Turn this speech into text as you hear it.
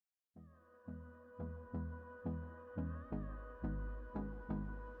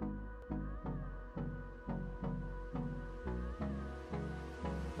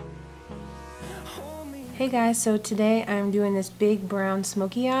Hey guys, so today I'm doing this big brown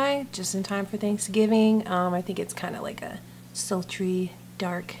smoky eye just in time for Thanksgiving. I think it's kind of like a sultry,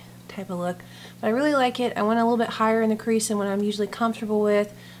 dark type of look, but I really like it. I went a little bit higher in the crease than what I'm usually comfortable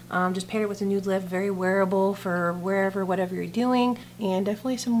with. Just paired it with a nude lip, very wearable for wherever, whatever you're doing, and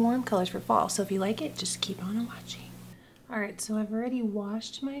definitely some warm colors for fall. So if you like it, just keep on watching. Alright, so I've already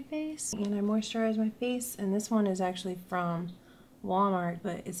washed my face and I moisturized my face, and this one is actually from Walmart,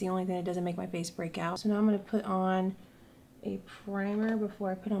 but it's the only thing that doesn't make my face break out. So now I'm going to put on a primer before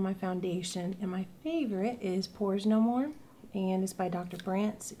I put on my foundation, and my favorite is Pores No More, and it's by Dr.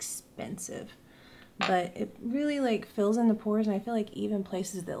 Brandt. It's expensive, but it really like fills in the pores, and I feel like even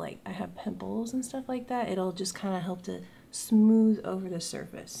places that like I have pimples and stuff like that, it'll just kind of help to smooth over the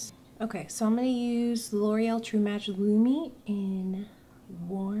surface. Okay, so I'm going to use L'Oreal True Match Lumi in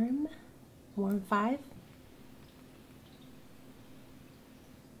Warm 5.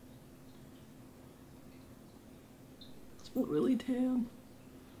 Really tan.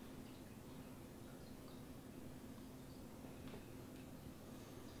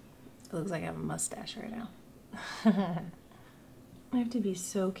 It looks like I have a mustache right now. I have to be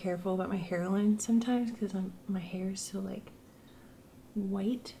so careful about my hairline sometimes because my hair is so like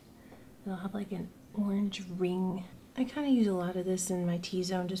white. I'll have like an orange ring. I kind of use a lot of this in my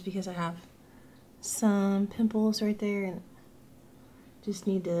T-zone just because I have some pimples right there and just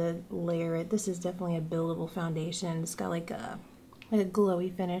need to layer it. This is definitely a buildable foundation. It's got like a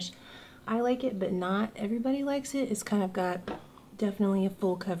glowy finish. I like it, but not everybody likes it. It's kind of got definitely a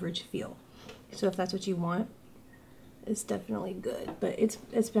full coverage feel. So if that's what you want, it's definitely good. But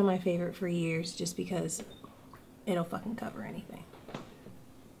it's been my favorite for years just because it'll fucking cover anything.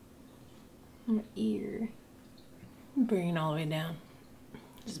 My ear. Bring it all the way down.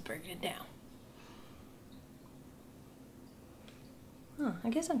 Just bring it down. Huh, I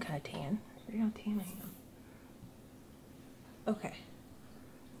guess I'm kind of tan. I forget how tan I am. Okay.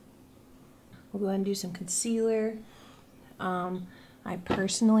 We'll go ahead and do some concealer. I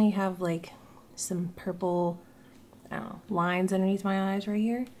personally have like some purple, I don't know, lines underneath my eyes right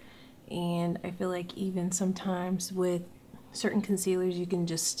here. And I feel like even sometimes with certain concealers you can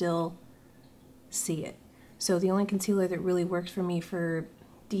just still see it. So the only concealer that really works for me for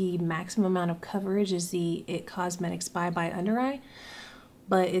the maximum amount of coverage is the It Cosmetics by Undereye.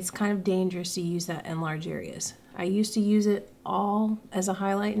 But it's kind of dangerous to use that in large areas. I used to use it all as a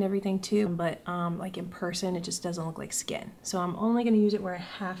highlight and everything too, but like in person it just doesn't look like skin. So I'm only going to use it where I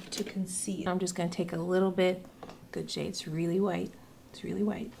have to conceal. I'm just going to take a little bit. Good shade. It's really white. It's really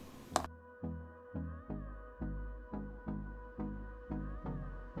white.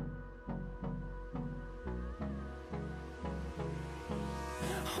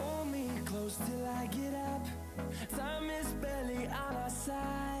 Hold me close till I get up. Time is barely on our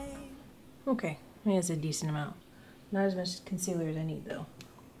side. Okay, I mean, it's a decent amount. Not as much concealer as I need though.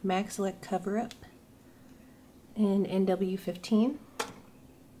 MAC Select Cover Up in NW15.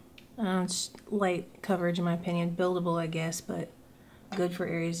 It's light coverage in my opinion, buildable I guess, but good for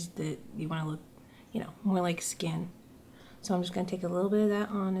areas that you want to look, you know, more like skin. So I'm just going to take a little bit of that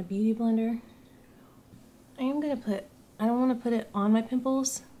on a beauty blender. I don't want to put it on my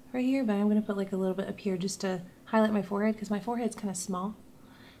pimples right here, but I'm going to put like a little bit up here just to highlight my forehead because my forehead's kind of small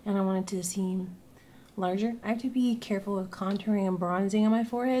and I want it to seem larger. I have to be careful with contouring and bronzing on my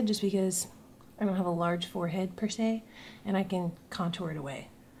forehead just because I don't have a large forehead per se and I can contour it away.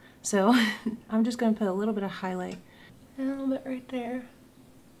 So I'm just going to put a little bit of highlight and a little bit right there,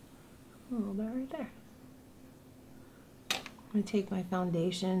 a little bit right there. I'm going to take my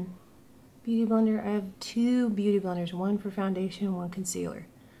foundation beauty blender. I have two beauty blenders, one for foundation, one concealer.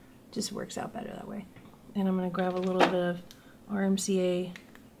 Just works out better that way. And I'm going to grab a little bit of RCMA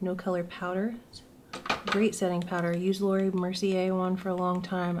No Color powder. Great setting powder. I used Laura Mercier one for a long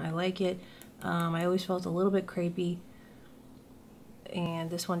time. I like it. I always felt a little bit crepey, and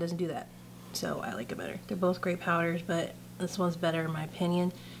this one doesn't do that, so I like it better. They're both great powders, but this one's better in my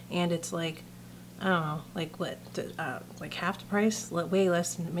opinion, and it's like, I don't know, like what, like half the price, way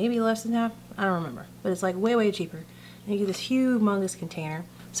less than, maybe less than half, I don't remember, but it's like way cheaper, and you get this humongous container.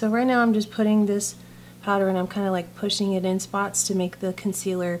 So right now I'm just putting this powder and I'm kind of like pushing it in spots to make the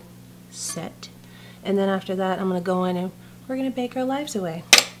concealer set. And then after that, I'm going to go in and we're going to bake our lives away.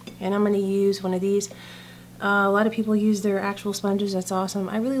 And I'm going to use one of these. A lot of people use their actual sponges. That's awesome.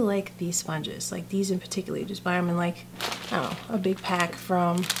 I really like these sponges. Like these in particular. You just buy them in like, I don't know, a big pack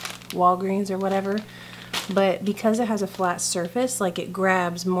from Walgreens or whatever. But because it has a flat surface, like it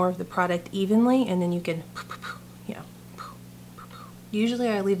grabs more of the product evenly and then you can, you know. Usually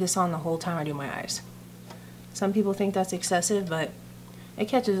I leave this on the whole time I do my eyes. Some people think that's excessive, but It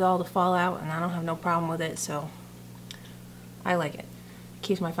catches all the fallout and I don't have no problem with it, so I like it.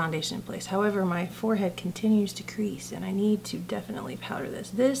 Keeps my foundation in place. However, my forehead continues to crease and I need to definitely powder this.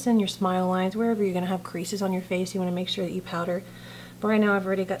 This and your smile lines, wherever you're going to have creases on your face, you want to make sure that you powder. But right now I've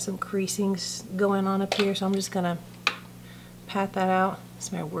already got some creasings going on up here, so I'm just going to pat that out.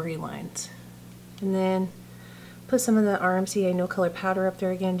 It's my worry lines. And then put some of the RCMA No color powder up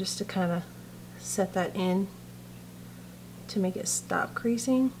there again just to kind of set that in to make it stop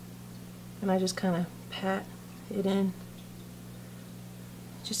creasing. And I just kind of pat it in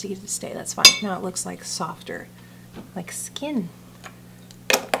just to get it to stay. That's fine. Now it looks like softer, like skin.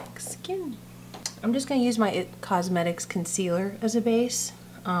 Like skin. I'm just going to use my Cosmetics concealer as a base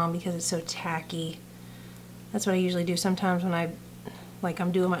because it's so tacky. That's what I usually do sometimes when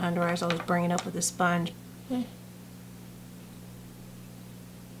I'm doing my under eyes. I'll just bring it up with a sponge.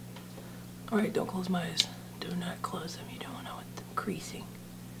 Alright, don't close my eyes. Do not close them. You don't want to know what them creasing.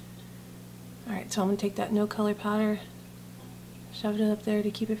 Alright, so I'm going to take that No color powder, shove it up there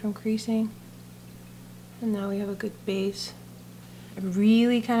to keep it from creasing. And now we have a good base. I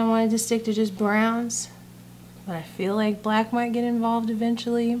really kind of wanted to stick to just browns, but I feel like black might get involved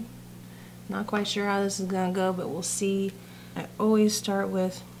eventually. Not quite sure how this is going to go, but we'll see. I always start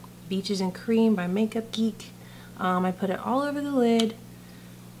with Beaches and Cream by Makeup Geek. I put it all over the lid.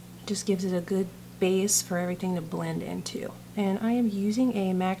 Just gives it a good base for everything to blend into. And I am using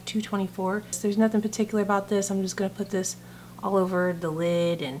a MAC 224. So there's nothing particular about this. I'm just going to put this all over the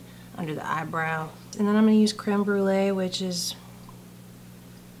lid and under the eyebrow. And then I'm going to use Creme Brulee, which is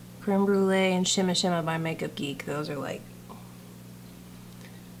Creme Brulee and Shimma Shimma by Makeup Geek. Those are like,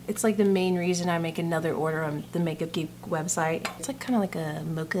 it's like the main reason I make another order on the Makeup Geek website. It's like kind of like a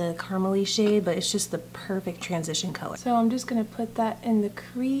mocha caramely shade, but it's just the perfect transition color. So I'm just going to put that in the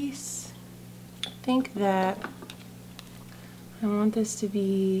crease. I think that I want this to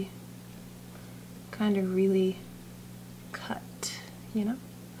be kind of really cut, you know?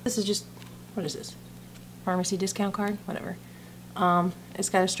 This is just, what is this? Pharmacy discount card? Whatever. It's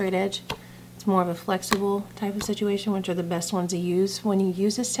got a straight edge. It's more of a flexible type of situation, which are the best ones to use when you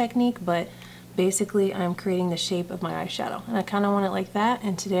use this technique, but basically I'm creating the shape of my eyeshadow. And I kind of want it like that,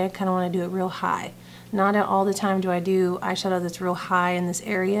 and today I kind of want to do it real high. Not all the time do I do eyeshadow that's real high in this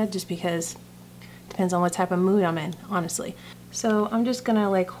area, just because it depends on what type of mood I'm in, honestly. So I'm just going to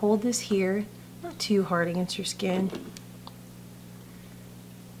like hold this here, not too hard against your skin,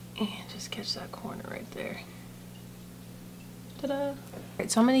 and just catch that corner right there. Ta-da!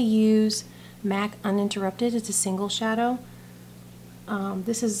 Alright, so I'm going to use MAC Uninterrupted. It's a single shadow.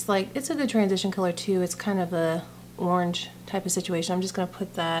 This is like, it's a good transition color too. It's kind of a orange type of situation. I'm just going to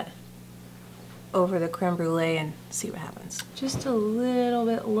put that over the Creme Brulee and see what happens. Just a little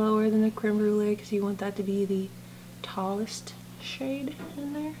bit lower than the Creme Brulee because you want that to be the tallest shade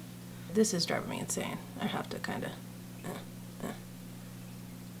in there. This is driving me insane. I have to kind of...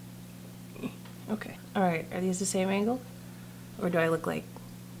 Okay. Alright, are these the same angle? Or do I look like,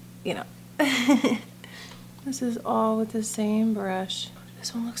 you know? This is all with the same brush.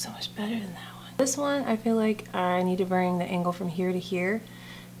 This one looks so much better than that one. This one, I feel like I need to bring the angle from here to here.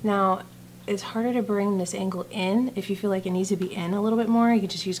 Now, it's harder to bring this angle in. If you feel like it needs to be in a little bit more, you could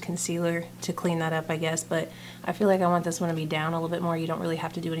just use concealer to clean that up, I guess. But I feel like I want this one to be down a little bit more. You don't really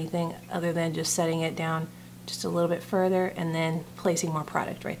have to do anything other than just setting it down just a little bit further and then placing more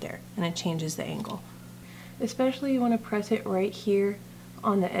product right there. And it changes the angle. Especially you want to press it right here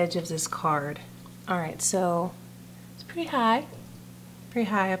on the edge of this card. Alright, so it's pretty high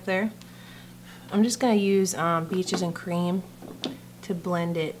up there. I'm just going to use Beaches and Cream to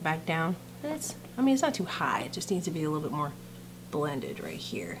blend it back down. I mean, it's not too high, it just needs to be a little bit more blended right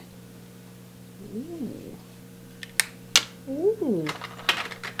here. Ooh. Ooh.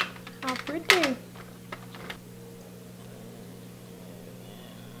 How pretty.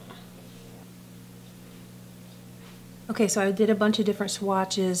 Okay, so I did a bunch of different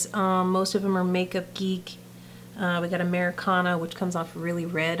swatches. Most of them are Makeup Geek. We got Americana, which comes off really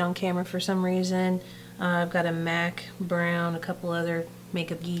red on camera for some reason. I've got a MAC Brown, a couple other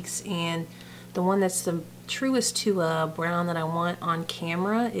Makeup Geeks, and the one that's the truest to brown that I want on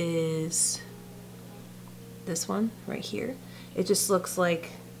camera is this one right here. It just looks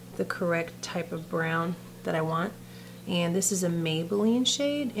like the correct type of brown that I want. And this is a Maybelline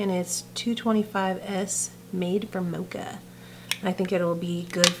shade, and it's 225S Made for Mocha. I think it'll be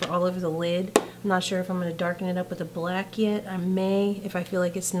good for all over the lid. I'm not sure if I'm going to darken it up with a black yet. I may if I feel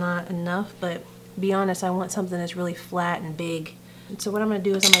like it's not enough, but to be honest, I want something that's really flat and big. And so what I'm going to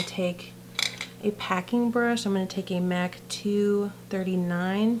do is I'm going to take a packing brush. I'm going to take a MAC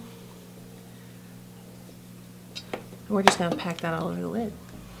 239. I'm We're just gonna pack that all over the lid.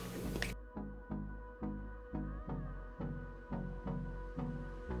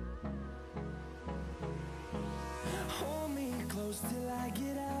 Hold me close till I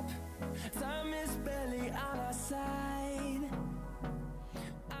get up. Time is barely on our side.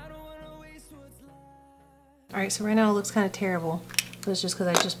 I don't wanna waste what's left. Alright, so right now it looks kind of terrible. But it's just because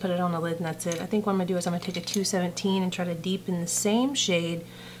I just put it on the lid and that's it. I think what I'm going to do is I'm going to take a 217 and try to deepen the same shade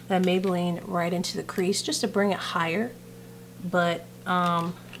that Maybelline right into the crease just to bring it higher, but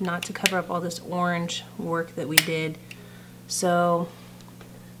not to cover up all this orange work that we did. So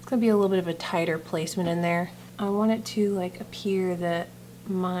it's going to be a little bit of a tighter placement in there. I want it to like appear that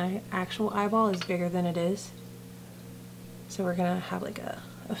my actual eyeball is bigger than it is. So we're going to have like a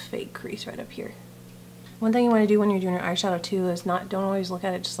fake crease right up here. One thing you want to do when you're doing your eyeshadow too is don't always look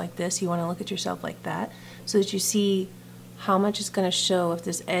at it just like this. You want to look at yourself like that so that you see how much is going to show of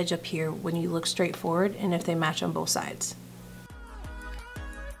this edge up here when you look straight forward and if they match on both sides.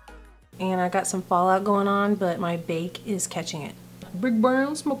 And I got some fallout going on, but my bake is catching it. Big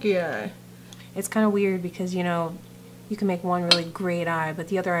brown smoky eye. It's kind of weird because, you know, you can make one really great eye, but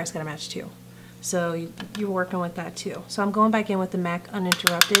the other eye's got to match too. So you're working with that too. So I'm going back in with the MAC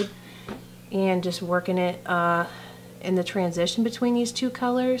Uninterrupted and just working it in the transition between these two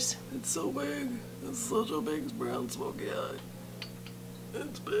colors. It's so big. It's such a big brown smoky eye.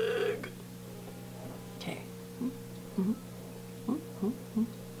 It's big. Okay.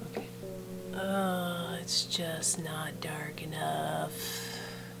 Okay. Oh, it's just not dark enough.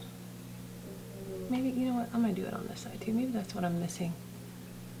 Maybe, you know what, I'm gonna do it on this side too. Maybe that's what I'm missing.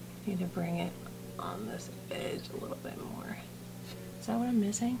 Need to bring it on this edge a little bit more. Is that what I'm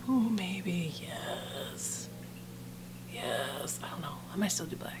missing? Oh, maybe, yes. Yes, I don't know. I might still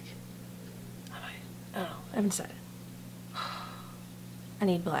do black. I don't know. I haven't decided. I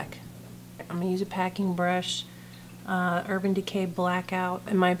need black. I'm gonna use a packing brush. Urban Decay Blackout,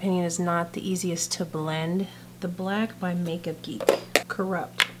 in my opinion, is not the easiest to blend. The black by Makeup Geek.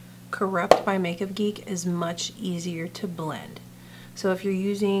 Coverup by Makeup Geek is much easier to blend. So if you're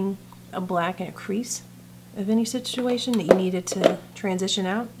using a black and a crease of any situation that you needed to transition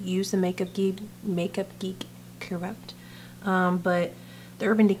out, use the Makeup Geek Coverup. But the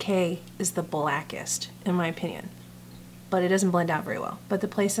Urban Decay is the blackest, in my opinion. But it doesn't blend out very well. But the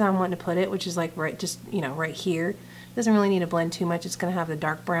place that I'm wanting to put it, which is like right here, doesn't really need to blend too much. It's going to have the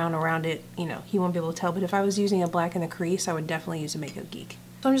dark brown around it. You know, you won't be able to tell. But if I was using a black in the crease, I would definitely use a Makeup Geek.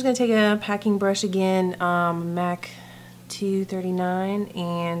 So I'm just going to take a packing brush again, MAC 239,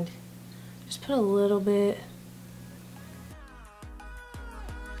 and just put a little bit.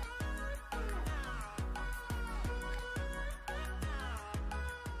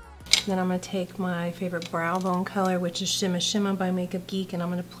 Then I'm going to take my favorite brow bone color, which is Shimma Shimma by Makeup Geek, and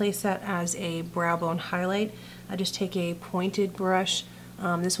I'm going to place that as a brow bone highlight. I just take a pointed brush.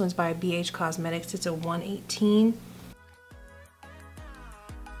 This one's by BH Cosmetics. It's a 118.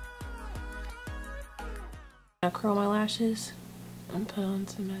 I'll curl my lashes and put on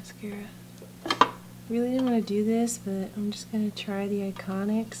some mascara. Really didn't want to do this, but I'm just going to try the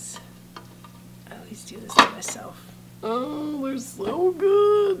Iconics. I always do this to myself. Oh, they're so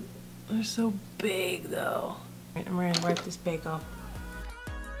good. They're so big though. I'm ready to wipe this bake off.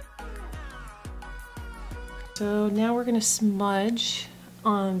 So now we're going to smudge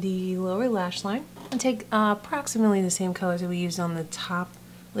on the lower lash line and take approximately the same colors that we used on the top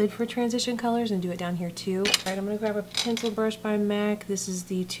lid for transition colors and do it down here too. Alright, I'm going to grab a pencil brush by MAC. This is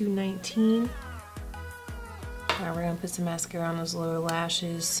the 219. Alright, we're going to put some mascara on those lower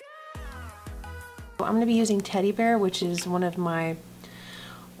lashes. I'm going to be using Teddy Bear, which is one of my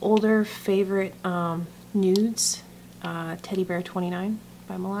older favorite nudes. Teddy Bear 29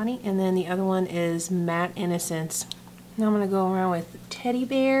 by Milani. And then the other one is Matte Innocence. Now I'm going to go around with Teddy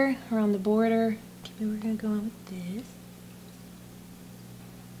Bear around the border. Okay, we're going to go on with this.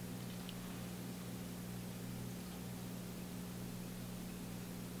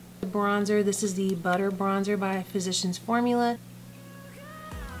 Bronzer. This is the Butter Bronzer by Physicians Formula.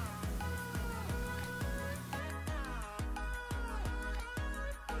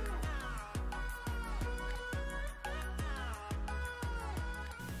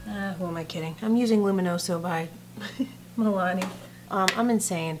 Who am I kidding? I'm using Luminoso by Milani. I'm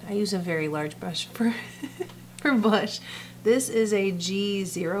insane. I use a very large brush for blush. This is a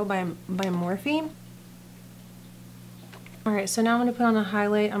G0 by Morphe. Alright, so now I'm going to put on a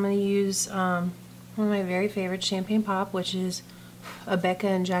highlight. I'm going to use one of my very favorite, Champagne Pop, which is a Becca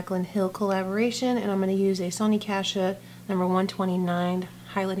and Jaclyn Hill collaboration, and I'm going to use a Sonia Kashia number 129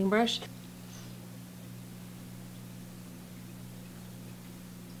 highlighting brush.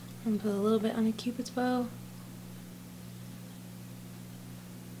 I'm going to put a little bit on a Cupid's bow.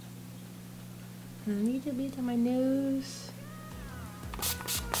 a little bit on my nose.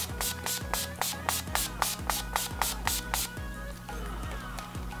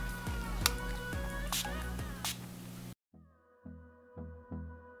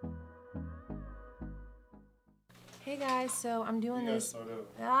 Hey guys, so I'm doing this.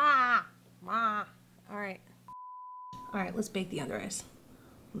 Alright. Alright, let's bake the under eyes.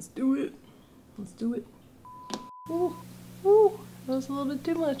 Let's do it. Let's do it. Ooh, ooh, that was a little bit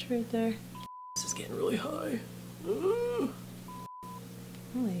too much right there. This is getting really high. Oh,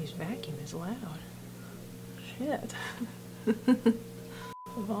 this vacuum is loud. Shit.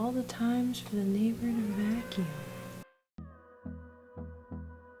 Of all the times for the neighbor to vacuum.